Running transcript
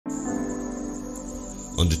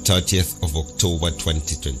on the 30th of October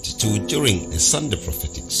 2022 during a Sunday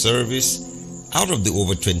prophetic service. Out of the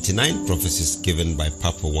over 29 prophecies given by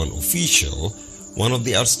Papa One official, one of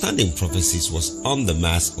the outstanding prophecies was on the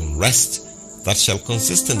mass unrest that shall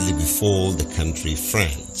consistently befall the country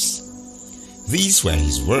France. These were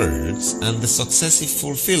his words and the successive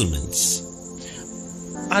fulfilments.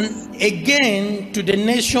 And again, to the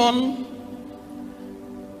nation,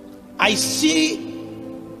 I see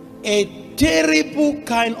a terrible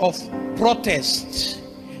kind of protest.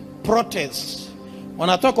 When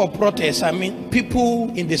I talk of protest, I mean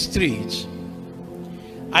people in the streets.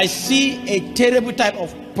 I see a terrible type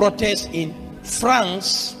of protest in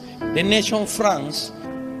France, the nation France.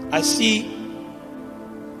 I see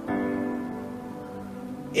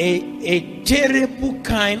a terrible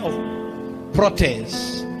kind of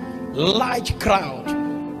protest, large crowd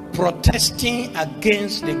protesting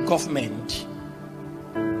against the government,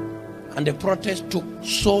 and the protest took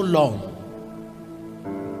so long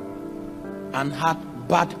and had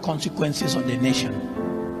bad consequences on the nation.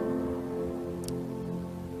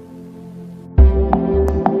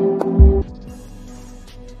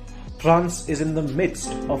 France is in the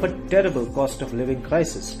midst of a terrible cost of living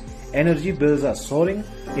crisis. Energy bills are soaring,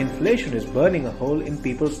 inflation is burning a hole in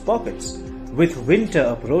people's pockets. With winter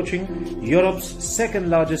approaching, Europe's second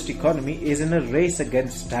largest economy is in a race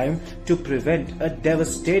against time to prevent a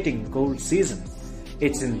devastating cold season.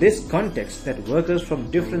 It's in this context that workers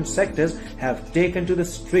from different sectors have taken to the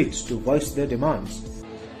streets to voice their demands.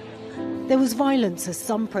 There was violence as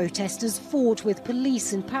some protesters fought with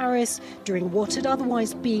police in Paris during what had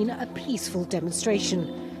otherwise been a peaceful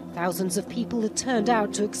demonstration. Thousands of people had turned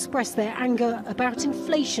out to express their anger about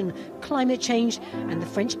inflation, climate change and the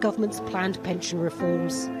French government's planned pension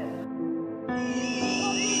reforms.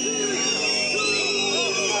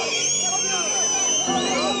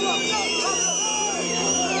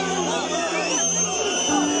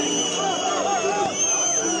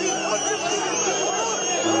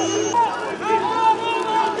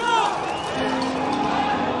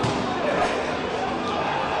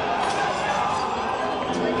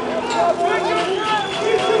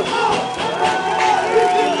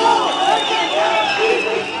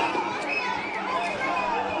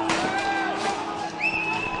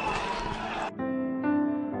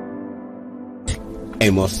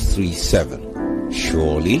 Amos 3:7.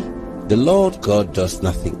 Surely the Lord God does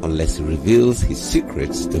nothing unless he reveals his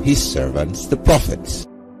secrets to his servants the prophets.